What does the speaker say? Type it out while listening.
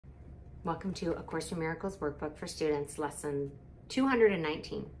Welcome to A Course in Miracles Workbook for Students, Lesson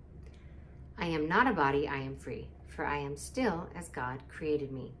 219. I am not a body, I am free, for I am still as God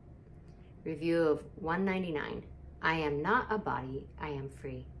created me. Review of 199. I am not a body, I am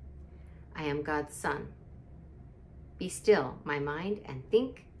free. I am God's Son. Be still, my mind, and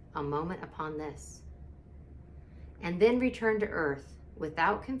think a moment upon this. And then return to earth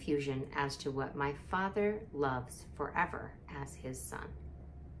without confusion as to what my Father loves forever as his Son.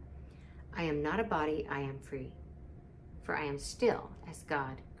 I am not a body, I am free, for I am still as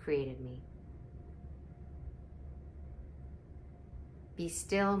God created me. Be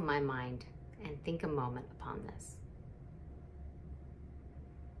still, my mind, and think a moment upon this.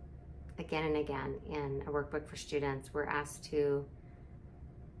 Again and again in a workbook for students, we're asked to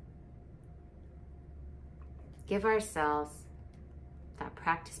give ourselves that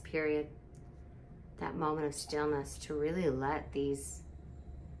practice period, that moment of stillness to really let these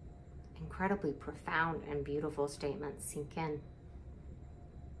incredibly profound and beautiful statements sink in.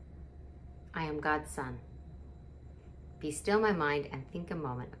 I am God's Son. Be still, my mind, and think a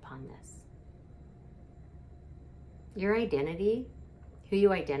moment upon this. Your identity, who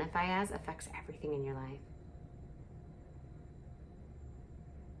you identify as, affects everything in your life.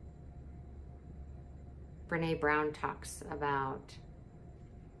 Brené Brown talks about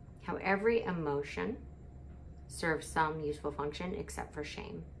how every emotion serves some useful function except for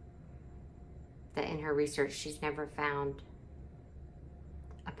shame. That in her research, she's never found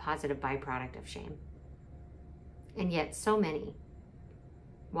a positive byproduct of shame. And yet so many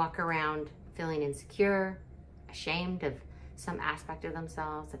walk around feeling insecure, ashamed of some aspect of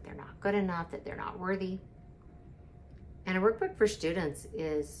themselves, that they're not good enough, that they're not worthy. And a workbook for students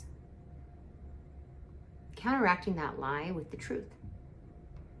is counteracting that lie with the truth.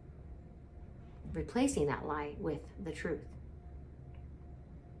 Replacing that lie with the truth.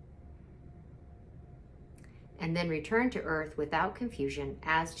 And then return to earth without confusion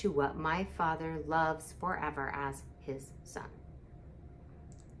as to what my Father loves forever as his Son.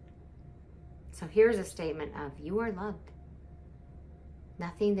 So here's a statement of you are loved.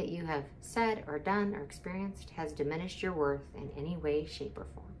 Nothing that you have said or done or experienced has diminished your worth in any way, shape, or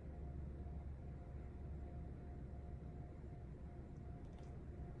form.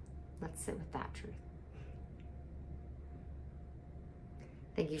 Let's sit with that truth.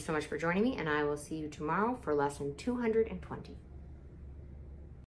 Thank you so much for joining me, and I will see you tomorrow for lesson 220.